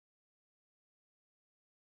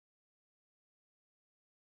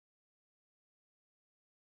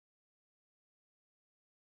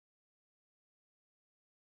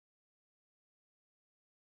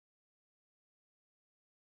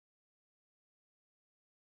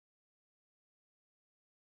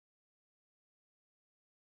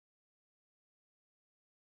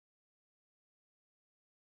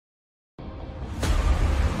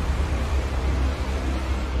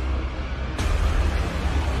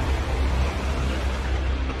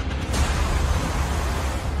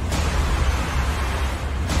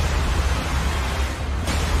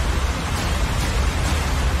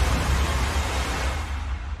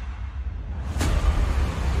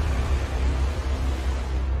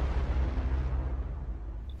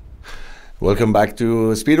Welcome back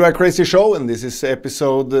to Speedway Crazy Show, and this is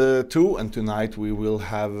episode 2. And tonight we will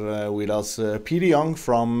have with us Peter Ljung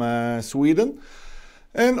from Sweden,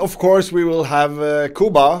 and of course we will have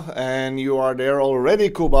Kuba. And you are there already,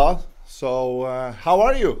 Kuba. So how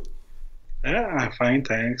are you? Yeah, I'm fine,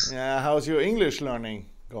 thanks. Yeah, how's your English learning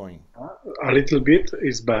going? A little bit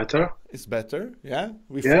is better. It's better, yeah.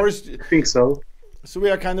 I think so. So we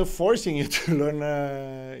are kind of forcing you to learn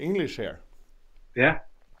English here. Yeah.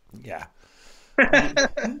 Yeah.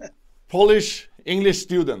 Polish English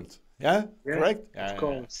student, yeah? Yeah, Correct? of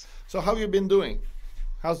course. So how have you been doing?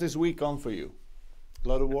 How's this week gone for you? A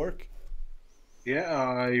lot of work? Yeah,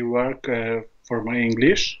 I work for my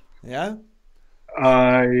English. Yeah?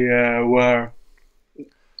 I wear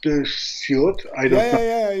the suit. I don't know.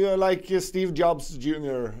 Yeah. You're like Steve Jobs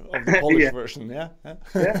Jr. of the Polish Yeah. version, yeah?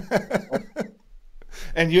 Yeah.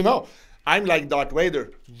 And you know, I'm like Darth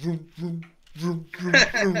Vader. Vroom, vroom, vroom, vroom,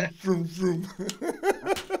 vroom, vroom, vroom.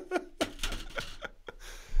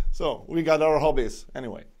 So we got our hobbies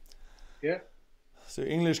anyway. Yeah. So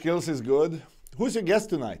English skills is good. Who's your guest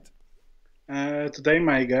tonight? Today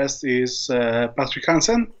my guest is Patrick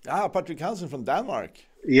Hansen. Patrick Hansen from Denmark.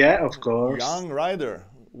 Yeah, of course. Young rider.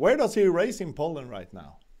 Where does he race in Poland right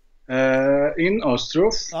now? In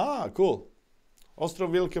Ostrów. Cool.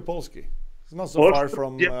 Ostrów Wielkopolski. It's not so far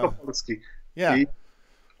from... Wielkopolski. Yeah.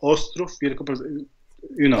 Ostrów Wielkopolski.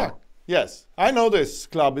 You know. Yeah. Yes. I know this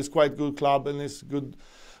club is quite good club and it's good.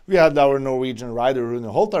 We had our Norwegian rider Rune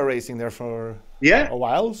Holta racing there for a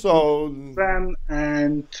while. So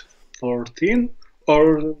 2014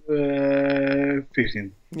 or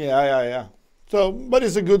 15. Yeah. So, but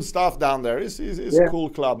it's a good stuff down there. It's Yeah. a cool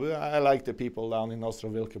club. I like the people down in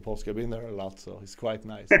Ostrów Wielkopolski. I've been there a lot, so it's quite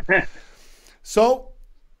nice. So,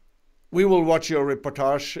 we will watch your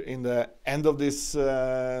reportage in the end of this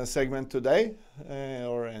segment today,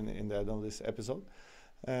 or in the end of this episode.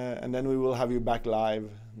 And then we will have you back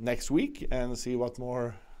live next week and see what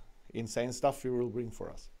more insane stuff you will bring for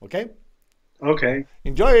us. Okay? Okay.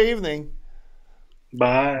 Enjoy your evening.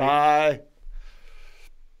 Bye. Bye.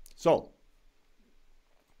 So,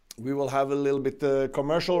 we will have a little bit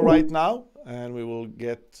commercial right now, and we will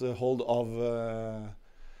get hold of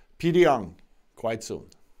Peter Ljung quite soon.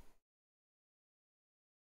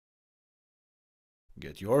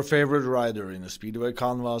 Get your favorite rider in a Speedway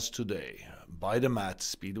canvas today. Buy them at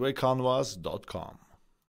speedwaycanvas.com.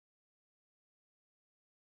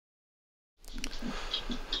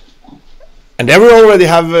 And there we already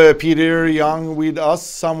have Peter Ljung with us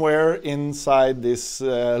somewhere inside this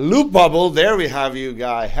loop bubble. There we have you,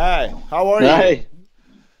 guy. Hi, how are you? Hey,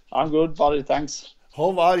 I'm good, buddy. Thanks.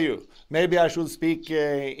 How are you? Maybe I should speak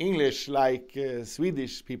English like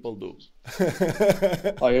Swedish people do.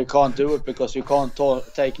 Oh, you can't do it because you can't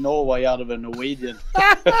take Norway out of a Norwegian.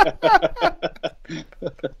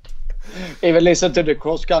 Even listen to the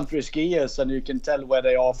cross-country skiers and you can tell where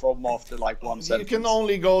they are from after like one sentence. You can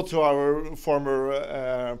only go to our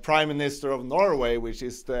former Prime Minister of Norway, which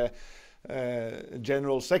is the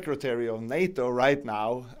General Secretary of NATO right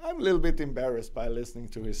now. I'm a little bit embarrassed by listening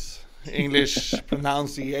to his English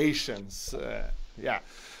pronunciations. Yeah,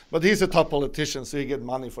 but he's a top politician, so he gets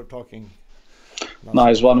money for talking.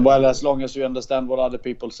 Nice one. Well, as long as you understand what other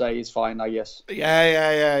people say, it's fine, I guess.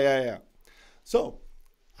 Yeah. So,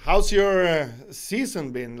 how's your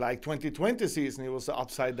season been? Like 2020 season, it was an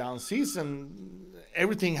upside down season.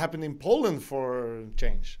 Everything happened in Poland for a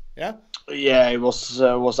change. Yeah. Yeah, it was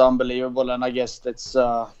unbelievable, and I guess that's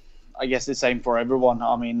the same for everyone.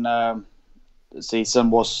 I mean, the season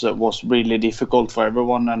was really difficult for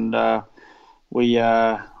everyone, and we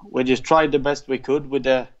just tried the best we could with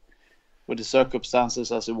the circumstances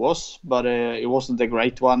as it was, but it wasn't a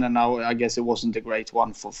great one, and now I guess it wasn't a great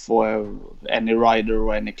one for any rider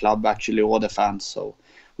or any club actually, or the fans. So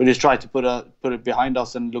we just tried to put it behind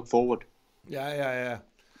us and look forward. Yeah.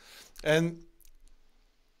 And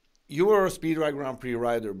you were a Speedway Grand Prix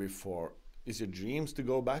rider before. Is your dreams to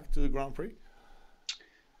go back to the Grand Prix?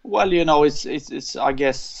 Well, you know, it's I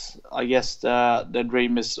guess the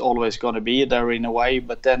dream is always going to be there in a way,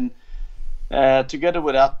 but then together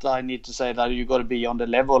with that, I need to say that you got to be on the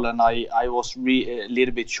level, and I was a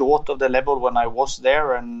little bit short of the level when I was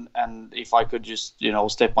there, and if I could just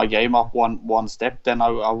step my game up one step, then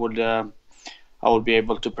I would be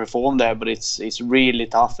able to perform there. But it's really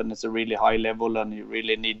tough, and it's a really high level, and you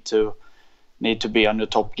really need to be on your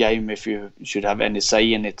top game if you should have any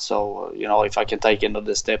say in it. So if I can take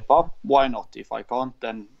another step up, why not? If I can't,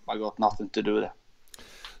 then I got nothing to do there.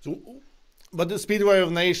 So But the Speedway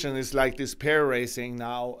of Nations is like this pair racing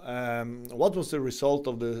now. What was the result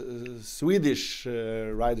of the Swedish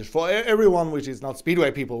riders? For everyone which is not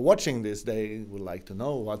Speedway people watching this, they would like to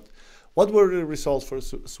know what were the results for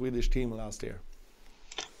Swedish team last year?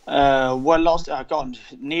 Well, last year I can't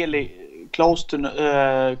nearly close to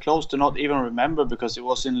not even remember, because it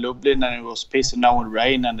was in Lublin and it was pissing down with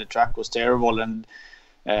rain and the track was terrible. And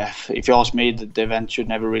if you ask me, the event should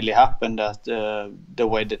never really happen the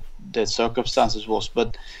way that the circumstances was.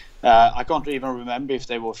 But I can't even remember if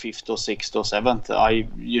they were 5th or 6th or 7th.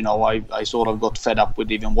 I sort of got fed up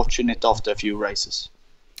with even watching it after a few races.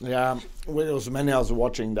 Yeah, well, there was many of us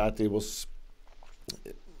watching that. They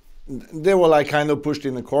were like kind of pushed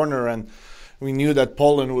in the corner, and we knew that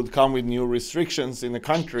Poland would come with new restrictions in the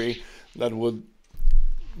country that would,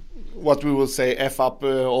 what we would say, F up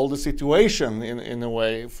all the situation in a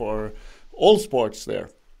way for all sports there.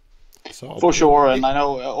 So for sure, and I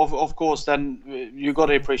know, of course, then you got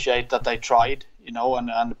to appreciate that they tried,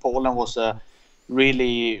 and Poland was a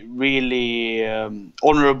really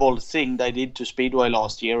honorable thing they did to Speedway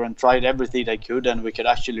last year, and tried everything they could, and we could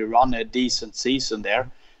actually run a decent season there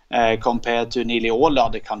compared to nearly all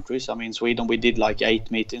other countries. I mean, Sweden, we did like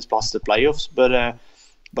 8 meetings plus the playoffs, but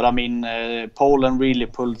I mean, Poland really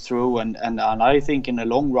pulled through, and I think in the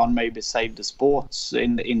long run maybe saved the sports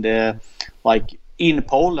in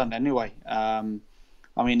Poland anyway. I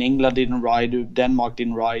mean, England didn't ride, Denmark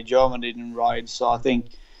didn't ride, Germany didn't ride. So I think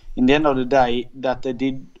in the end of the day that they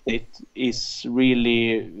did it is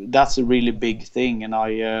that's a really big thing, and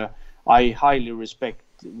I highly respect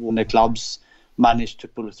when the clubs managed to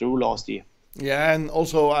pull through last year. Yeah, and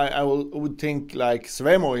also I would think like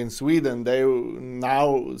Svemo in Sweden, they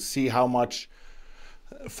now see how much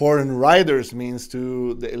foreign riders means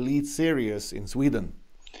to the elite series in Sweden.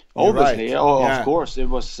 Obviously, right. Of course, it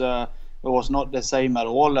was not the same at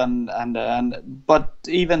all, but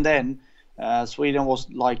even then, Sweden was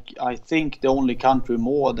like, I think, the only country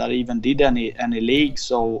more that even did any league.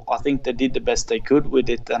 So I think they did the best they could with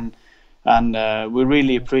it, and we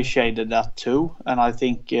really appreciated that too. And I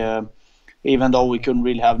think even though we couldn't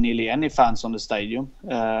really have nearly any fans on the stadium,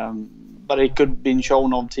 but it could have been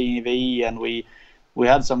shown on TV, and we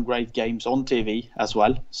had some great games on TV as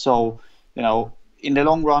well. So in the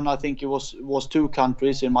long run, I think it was 2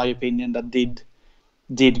 countries, in my opinion, that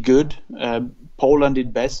did good. Poland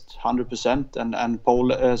did best, 100%,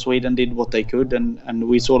 and Sweden did what they could, and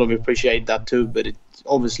we sort of appreciate that too. But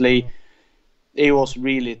it was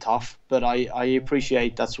really tough. But I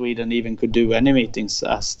appreciate that Sweden even could do any meetings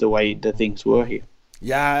as the way the things were here.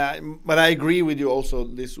 Yeah, but I agree with you also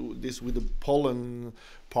this with the Poland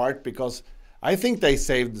part, because I think they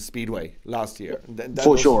saved the Speedway last year.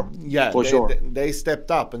 For sure. Yeah, for sure. They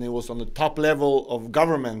stepped up, and it was on the top level of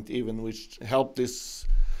government even, which helped this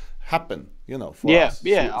happen. For us.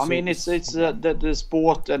 Yeah. I mean, it's the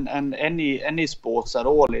sport and any sports at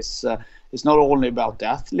all is it's not only about the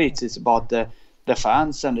athletes. It's about the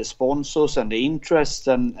fans and the sponsors and the interest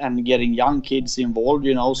and getting young kids involved.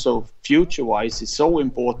 So future-wise, it's so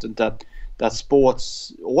important that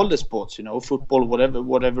sports, all the sports, football,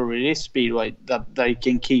 whatever it is, Speedway, that they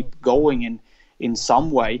can keep going in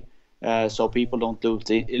some way, so people don't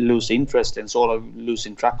lose interest and sort of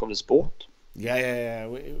losing track of the sport. Yeah.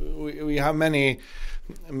 We have many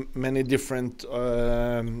different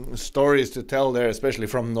stories to tell there, especially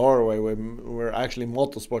from Norway, where actually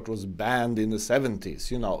motorsport was banned in the 70s,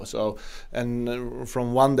 So, and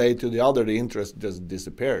from one day to the other, the interest just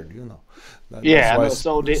disappeared,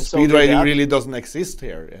 Speedway really doesn't exist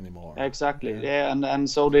here anymore. Exactly. Yeah, and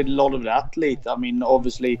so did a lot of the athletes. I mean,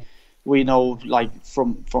 obviously, we know, like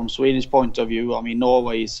from Swedish point of view, I mean,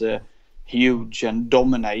 Norway is huge and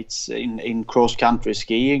dominates in cross country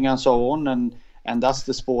skiing and so on, and that's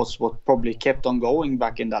the sports what probably kept on going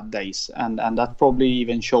back in that days, and that probably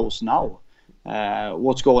even shows now.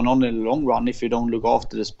 What's going on in the long run, if you don't look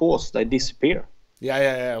after the sports, they disappear.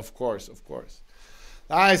 Yeah, of course.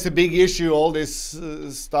 It's a big issue, all this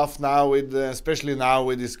stuff now, with especially now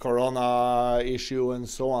with this corona issue and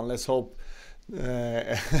so on. Let's hope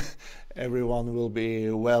everyone will be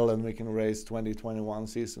well and we can race 2021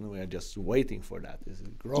 season. We are just waiting for that. It's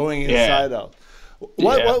growing inside out.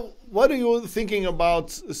 What are you thinking about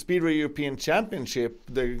Speedway European Championship?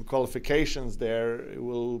 The qualifications there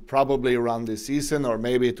will probably run this season, or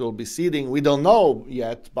maybe it will be seeding. We don't know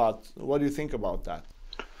yet, but what do you think about that?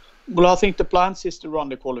 Well, I think the plan is to run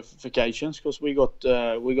the qualifications, because we got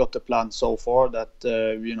the plan so far that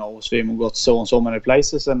Svemo got so many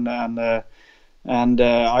places, and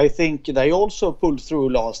I think they also pulled through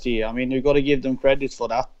last year. I mean, you got to give them credit for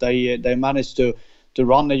that. They managed to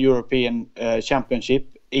run a European Championship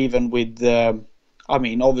even with, I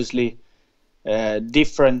mean, obviously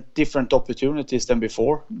different opportunities than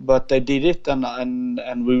before, but they did it,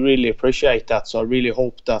 and we really appreciate that. So I really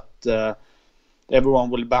hope that everyone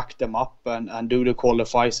will back them up and do the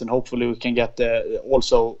qualifiers, and hopefully we can get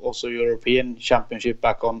also European Championship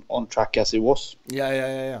back on track as it was.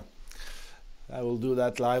 Yeah. I will do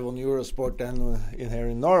that live on Eurosport then here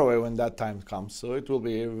in Norway when that time comes. So it will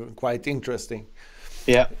be quite interesting.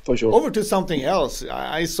 Yeah, for sure. Over to something else.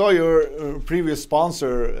 I saw your previous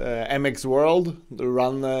sponsor, MX World,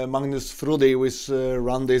 run Magnus Frodi, which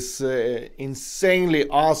run this insanely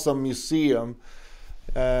awesome museum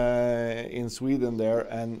in Sweden there,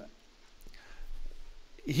 and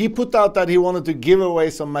he put out that he wanted to give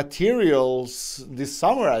away some materials this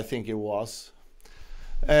summer, I think it was.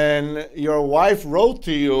 And your wife wrote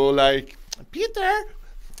to you like, Peter,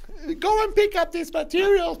 go and pick up these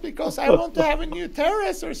materials because I want to have a new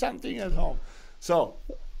terrace or something at home. So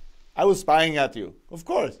I was spying at you, of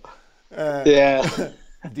course. Yeah.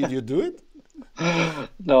 Did you do it?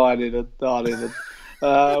 No, I didn't.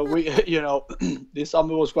 We, this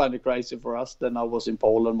summer was kind of crazy for us. Then I was in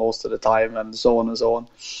Poland most of the time, and so on and so on.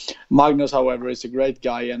 Magnus, however, is a great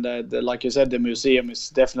guy, and like you said, the museum is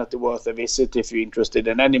definitely worth a visit if you're interested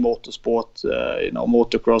in any motorsport.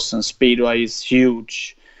 Motocross and Speedway is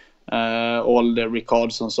huge. All the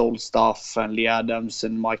Ricards and Soul stuff, and Lee Adams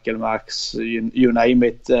and Michael Max, you name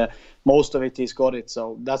it. Most of it he's got it,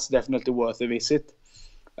 so that's definitely worth a visit.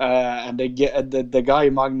 And the guy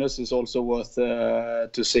Magnus is also worth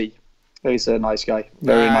to see. He's a nice guy,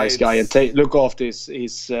 very nice guy, and look after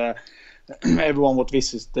his everyone would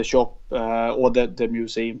visit the shop or the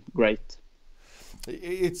museum. Great.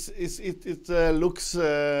 It looks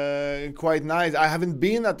quite nice. I haven't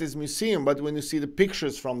been at this museum, but when you see the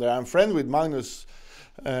pictures from there, I'm friend with Magnus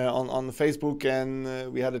on Facebook,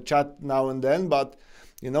 and we had a chat now and then, but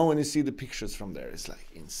when you see the pictures from there, it's like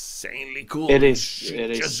insanely cool. It is.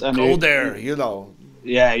 Just go there,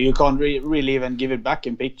 Yeah, you can't really even give it back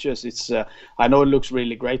in pictures. It's I know it looks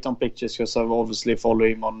really great on pictures because I've obviously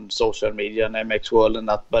followed him on social media and MX World and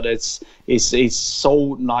that. But it's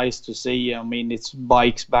so nice to see. I mean, it's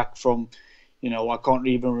bikes back from, I can't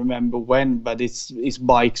even remember when, but it's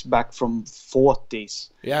bikes back from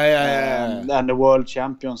 40s. Yeah. And the world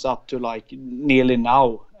champions up to like nearly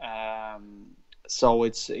now. So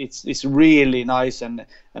it's really nice, and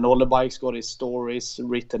all the bikes got his stories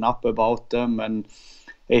written up about them, and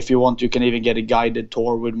if you want, you can even get a guided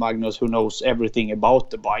tour with Magnus, who knows everything about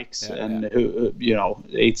the bikes, who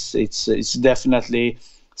it's definitely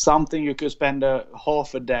something you could spend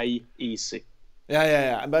half a day easy.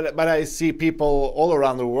 Yeah. But I see people all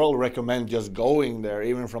around the world recommend just going there,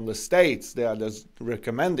 even from the States. They are just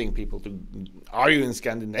recommending people to. Are you in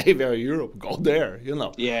Scandinavia or Europe? Go there.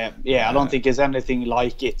 Yeah. I don't think there's anything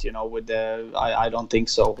like it. With the. I don't think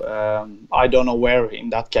so. I don't know where in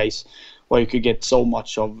that case where you could get so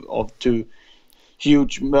much of two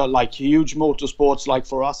huge motorsports. Like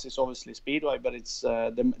for us, it's obviously Speedway, but it's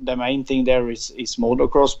the main thing there is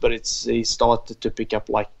motocross. But he started to pick up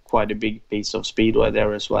like quite a big piece of Speedway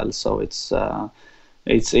there as well. So it's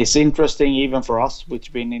interesting even for us,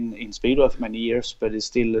 which been in Speedway for many years. But it's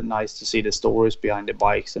still nice to see the stories behind the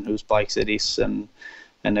bikes and whose bikes it is, and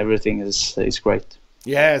everything is great.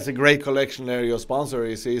 Yeah, it's a great collection there. Your sponsor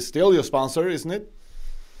is still your sponsor, isn't it?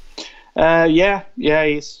 Yeah, he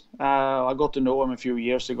is. I got to know him a few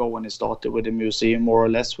years ago when he started with the museum, more or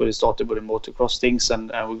less, when he started with the motocross things,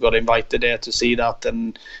 and we got invited there to see that,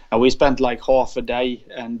 and we spent like half a day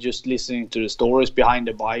and just listening to the stories behind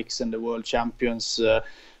the bikes and the world champions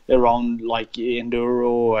around like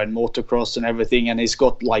enduro and motocross and everything, and he's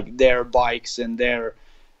got like their bikes and their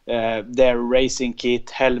racing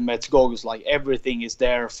kit, helmets, goggles, like everything is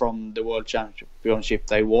there from the world championship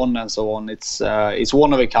they won and so on. It's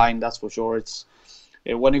one of a kind, that's for sure. It's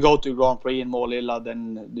when you go to Grand Prix in Målilla,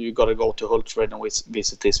 then you got to go to Hultsfred and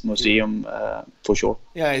visit this museum for sure.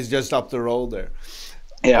 Yeah, it's just up the road there.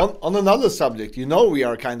 Yeah. On another subject, we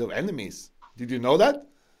are kind of enemies. Did you know that?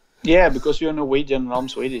 Yeah, because you're Norwegian and I'm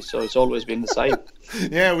Swedish, so it's always been the same.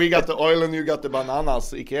 Yeah, we got the oil and you got the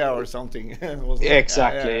bananas, IKEA or something.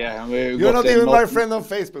 Exactly, yeah. You're not even my friend on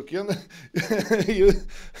Facebook.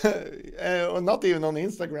 Or not even on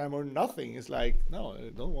Instagram or nothing. It's like, no, I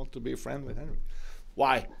don't want to be a friend with Henrik.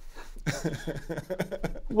 Why?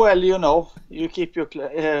 Well, you keep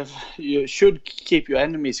you should keep your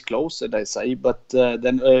enemies closer, they say. But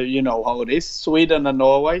then you know how it is. Sweden and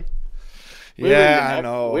Norway. I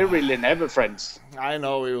know. We're really never friends. I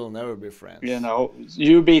know we will never be friends.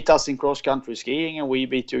 You beat us in cross-country skiing, and we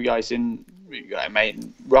beat you guys in,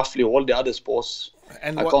 roughly all the other sports.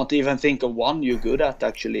 And I can't even think of one you're good at,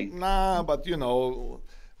 actually. Nah, but you know,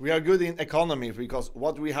 we are good in economy because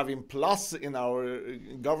what we have in plus in our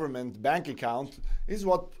government bank account is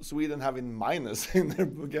what Sweden have in minus in their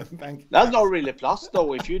bank. That's not really plus,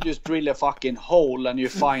 though. If you just drill a fucking hole and you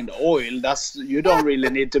find oil, you don't really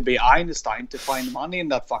need to be Einstein to find money in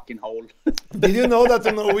that fucking hole. Did you know that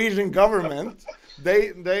the Norwegian government,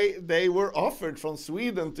 they were offered from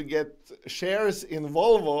Sweden to get shares in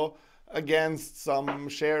Volvo against some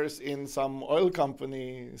shares in some oil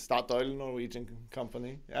company, Statoil, Norwegian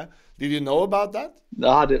company? Yeah, did you know about that?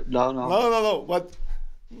 No. But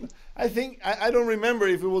I think I don't remember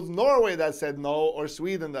if it was Norway that said no or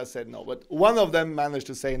Sweden that said no, but one of them managed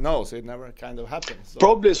to say no, so it never kind of happened. So.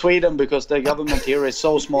 Probably Sweden, because the government here is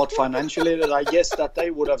so smart financially that I guess that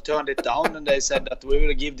they would have turned it down, and they said that we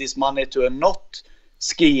will give this money to a not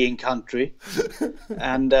skiing country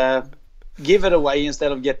and give it away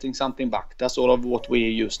instead of getting something back. That's sort of what we're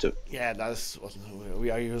used to. Yeah, that's what we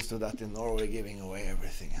are used to, that in Norway, giving away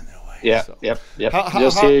everything in a way. Yeah, so. Yep.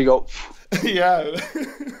 Here you go. Yeah.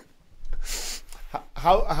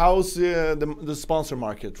 How's the sponsor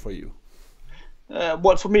market for you?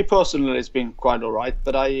 Well, for me personally, it's been quite all right.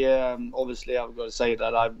 But I obviously I've got to say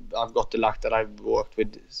that I've got the luck that I've worked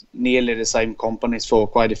with nearly the same companies for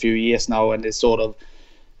quite a few years now, and it's sort of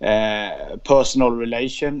personal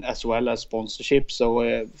relation as well as sponsorship.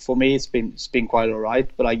 So for me, it's been quite all right.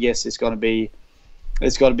 But I guess it's gonna be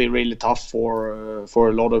really tough for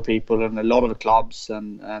a lot of people and a lot of clubs,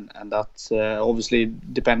 and that's obviously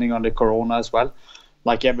depending on the corona as well,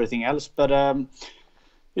 like everything else. But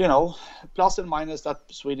you know, plus and minus that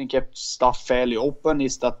Sweden kept stuff fairly open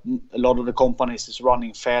is that a lot of the companies is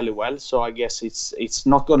running fairly well. So I guess it's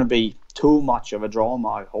not going to be too much of a drama,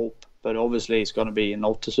 I hope. But obviously it's going to be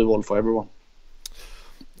noticeable for everyone.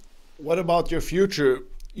 What about your future?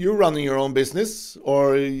 You running your own business,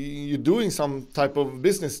 or you doing some type of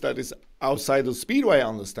business that is outside of Speedway, I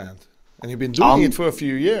understand? And you've been doing it for a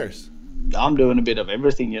few years. I'm doing a bit of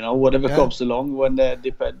everything, you know, whatever comes along. When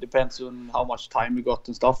depends on how much time we got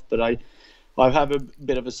and stuff. But I have a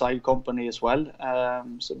bit of a side company as well.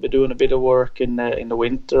 So we're doing a bit of work in the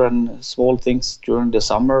winter and small things during the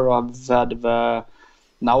summer. I've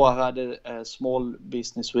had a small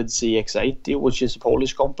business with CX80, which is a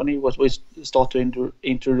Polish company, what we start to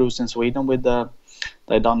introduce in Sweden with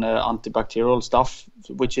they've done antibacterial stuff,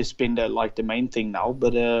 which has been the main thing now.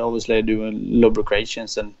 But obviously doing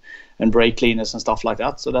lubrications and brake cleaners and stuff like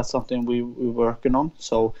that. So that's something we're working on.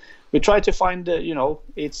 So we try to find,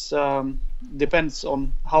 it's depends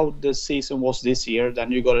on how the season was this year.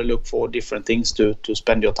 Then you got to look for different things to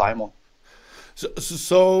spend your time on.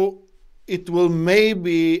 So it will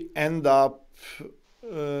maybe end up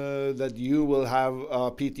that you will have a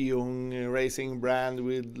PT Ljung racing brand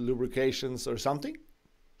with lubrications or something?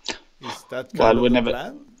 Is that kind of the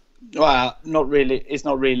plan? Well, not really. It's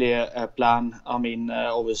not really a plan. I mean,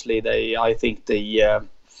 obviously, I think the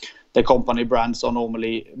company brands are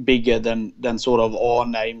normally bigger than sort of our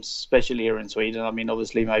names, especially here in Sweden. I mean,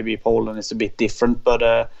 obviously, maybe Poland is a bit different,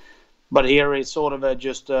 but here it's sort of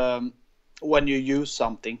just when you use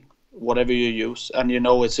something, whatever you use, and you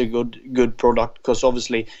know it's a good product, because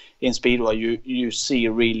obviously in Speedway you see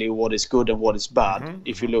really what is good and what is bad.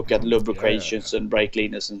 If you look at lubrications and brake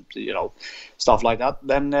cleaners and stuff like that,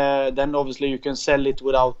 then obviously you can sell it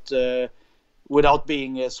without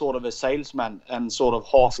being a sort of a salesman and sort of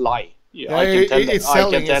half lie. It's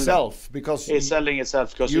selling itself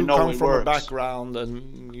because you know come it from works. a background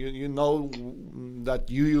and you know that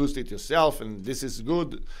you used it yourself, and this is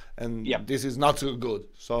good and this is not so good.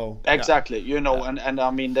 So exactly, and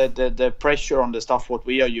I mean the pressure on the stuff what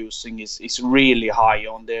we are using is really high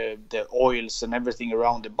on the oils and everything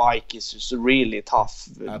around the bike is just really tough.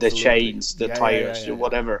 Absolutely. The chains, the tires,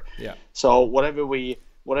 whatever. Yeah. So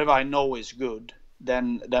whatever I know is good,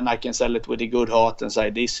 then I can sell it with a good heart and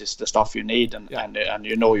say this is the stuff you need, and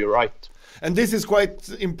you're right. And this is quite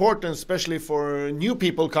important, especially for new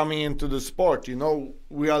people coming into the sport.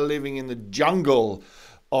 We are living in the jungle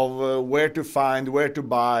of where to find, where to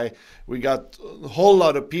buy. We got a whole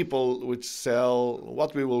lot of people which sell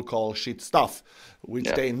what we will call shit stuff, which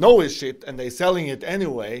they know is shit, and they're selling it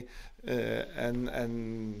anyway. And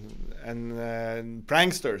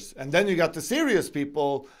pranksters. And then you got the serious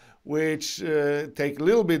people which take a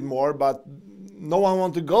little bit more, but no one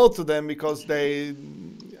wants to go to them because I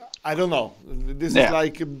don't know. This is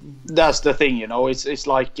like... That's the thing, It's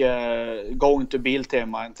like going to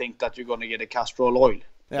Biltema and think that you're going to get a Castrol oil.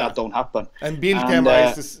 Yeah. That don't happen. And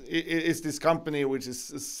Biltema is this company which is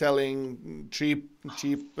selling cheap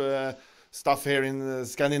stuff here in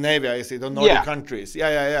Scandinavia, is it, or Nordic countries?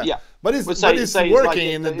 Yeah. But it's working like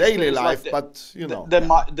in the daily life. Like but you know,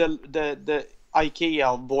 the IKEA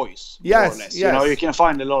of boys, more or less. You know, you can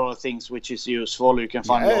find a lot of things which is useful. You can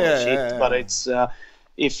find a lot of shit, but it's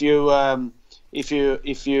if you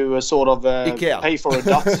sort of pay for a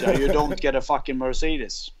Dacia, you don't get a fucking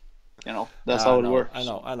Mercedes. You know, that's how it works. I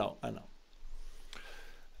know.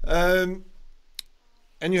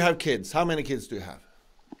 And you have kids. How many kids do you have?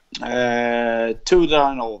 2 that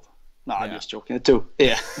I know of. No, I'm just joking. 2.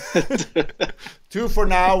 Yeah. 2 for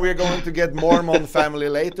now. We're going to get Mormon family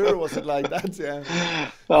later. Was it like that? Yeah.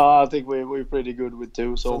 I think we're pretty good with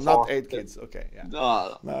 2 so far. Not 8 kids. Okay.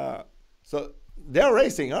 Yeah. So they're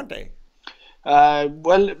racing, aren't they?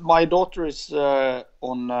 Well, my daughter is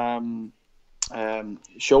on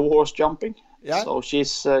show horse jumping. Yeah. So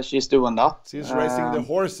she's doing that. She's racing the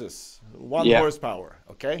horses. 1 horsepower.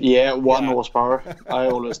 Okay. Yeah, 1 horsepower. I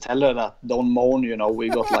always tell her that. Don't moan. You know, we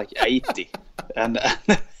got like 80, and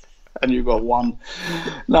you got 1.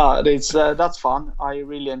 No, it's that's fun. I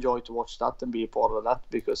really enjoy to watch that and be a part of that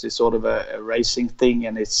because it's sort of a racing thing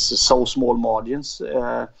and it's so small margins.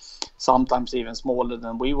 Sometimes even smaller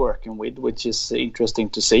than we working with, which is interesting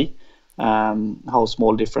to see. How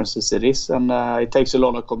small differences it is, and it takes a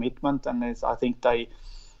lot of commitment, and I think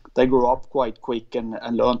they grow up quite quick and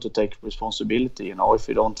learn to take responsibility. You know, if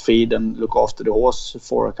you don't feed and look after the horse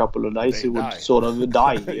for a couple of days, it would sort of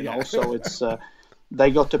die. You know, so it's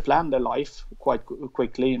they got to plan their life quite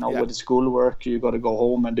quickly. You know, with the schoolwork, you got to go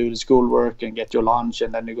home and do the schoolwork and get your lunch,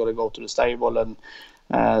 and then you got to go to the stable, and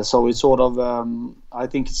so it's sort of I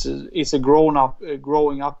think it's a growing up.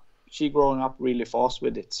 She growing up really fast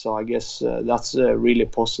with it, so I guess that's a really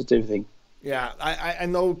positive thing. Yeah, I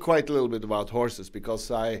know quite a little bit about horses because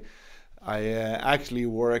I actually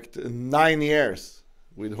worked 9 years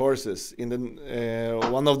with horses in the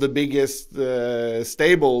one of the biggest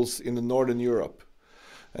stables in the Northern Europe,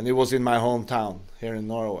 and it was in my hometown here in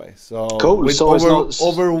Norway. So cool. With so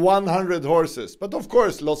over 100 horses, but of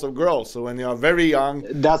course lots of girls. So when you are very young,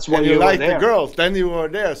 that's when you like the girls, then you were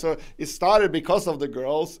there. So it started because of the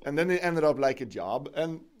girls, and then it ended up like a job,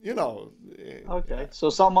 and you know. Okay, so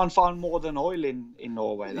someone found more than oil in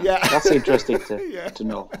Norway then. Yeah, that's interesting to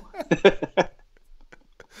know.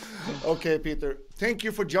 Okay, Peter, thank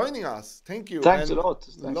you for joining us. Thank you. Thanks a lot.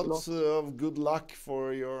 Lots of good luck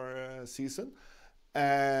for your season,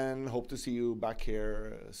 and hope to see you back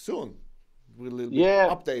here soon with a little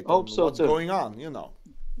update on what's going on, you know.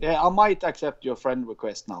 Yeah, I might accept your friend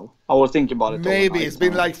request now. I was thinking about it. Maybe it's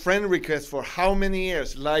been like friend request for how many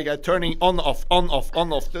years? Like turning on off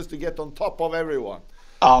just to get on top of everyone.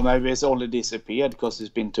 Maybe it's only disappeared because it's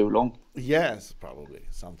been too long. Yes, probably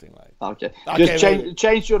something like that. Okay. Just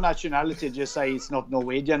change your nationality. Just say it's not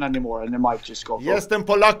Norwegian anymore, and it might just go. Jestem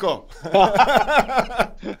Polako.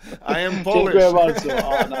 I am Polish.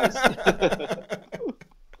 Nice.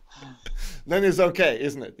 Then it's okay,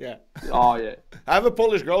 isn't it? Yeah. Oh, yeah. I have a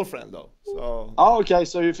Polish girlfriend, though. So. Oh, okay.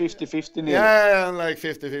 So you're 50-50 now? Yeah, I'm like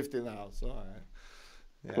 50-50 now. So,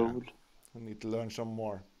 cool. I need to learn some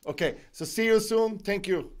more. Okay, so see you soon. Thank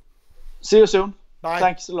you. See you soon. Bye.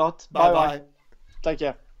 Thanks a lot. Bye. Take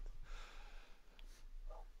care.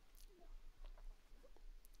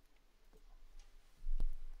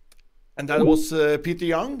 And that was Peter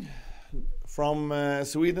Ljung from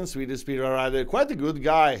Sweden, Swedish Speedway rider. Quite a good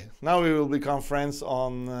guy. Now we will become friends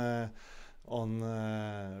on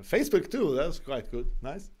Facebook too. That's quite good.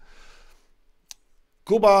 Nice.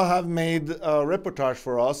 Kuba have made a reportage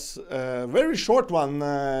for us, a very short one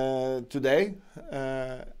today,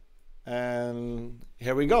 and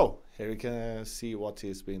here we go. Here we can see what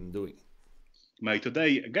he's been doing. My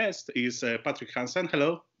today guest is Patrick Hansen.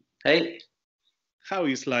 Hello. Hey. How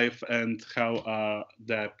is life and how are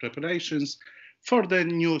the preparations for the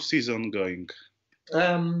new season going?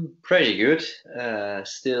 Pretty good.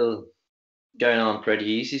 Still going on pretty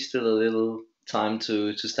easy. Still a little time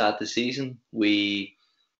to start the season. We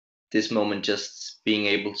this moment just being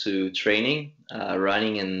able to training,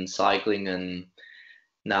 running and cycling, and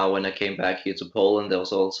now when I came back here to Poland, there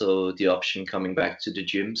was also the option coming back to the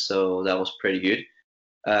gym, so that was pretty good.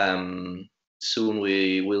 Soon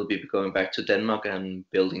we will be going back to Denmark and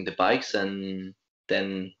building the bikes, and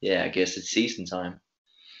then I guess it's season time.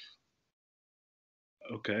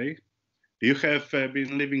 Okay, you have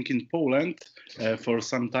been living in Poland for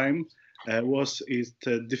some time. Was it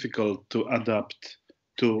difficult to adapt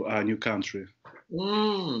to a new country?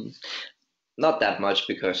 Not that much,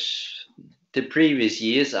 because the previous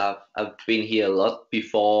years I've been here a lot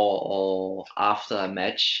before or after a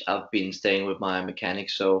match. I've been staying with my mechanic,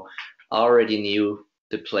 so I already knew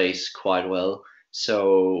the place quite well.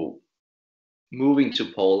 So moving to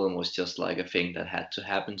Poland was just like a thing that had to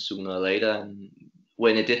happen sooner or later. And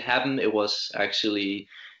when it did happen, it was actually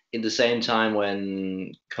in the same time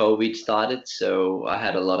when COVID started. So I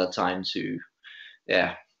had a lot of time to,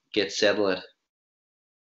 get settled.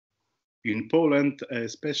 In Poland,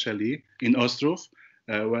 especially in Ostrów,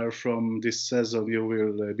 where from this season you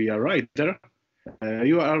will be a rider,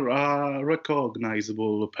 you are a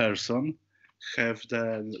recognizable person. Have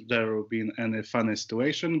there been any funny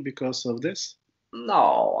situation because of this?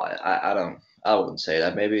 No, I don't. I wouldn't say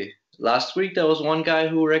that. Maybe last week there was one guy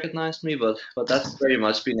who recognized me, but that's pretty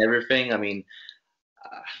much been everything. I mean,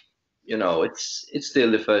 it's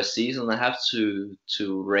still the first season. I have to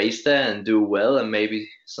race there and do well, and maybe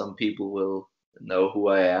some people will know who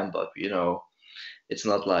I am. But it's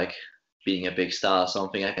not like being a big star or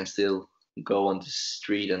something. I can still go on the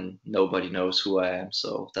street and nobody knows who I am.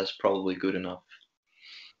 So that's probably good enough.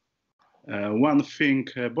 One thing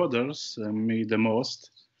bothers me the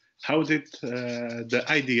most. How did the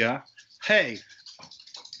idea, hey,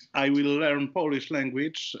 I will learn Polish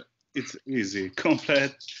language, it's easy, come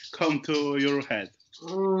to your head?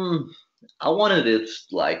 I wanted it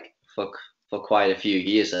like for quite a few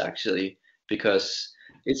years actually, because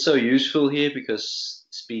it's so useful here, because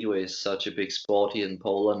Speedway is such a big sport here in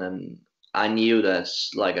Poland, and I knew that,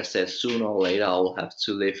 like I said, sooner or later I will have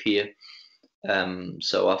to live here.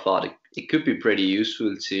 So I thought it could be pretty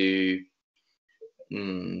useful to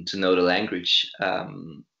know the language.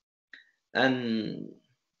 And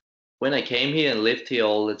when I came here and lived here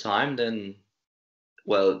all the time, then,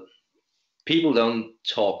 well, people don't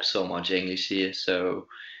talk so much English here, so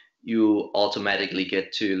you automatically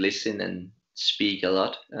get to listen and speak a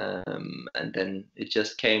lot. And then it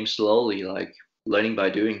just came slowly, like learning by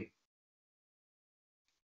doing.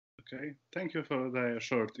 Okay, thank you for the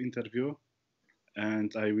short interview,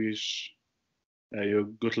 and I wish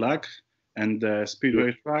you good luck and the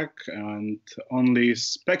Speedway track and only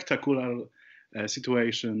spectacular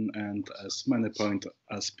situation and as many points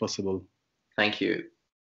as possible. Thank you.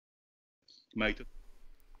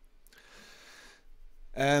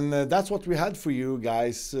 And that's what we had for you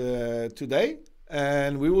guys today.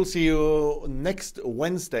 And we will see you next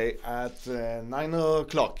Wednesday at 9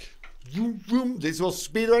 o'clock. This was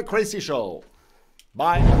Speedway Crazy Show.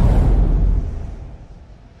 Bye.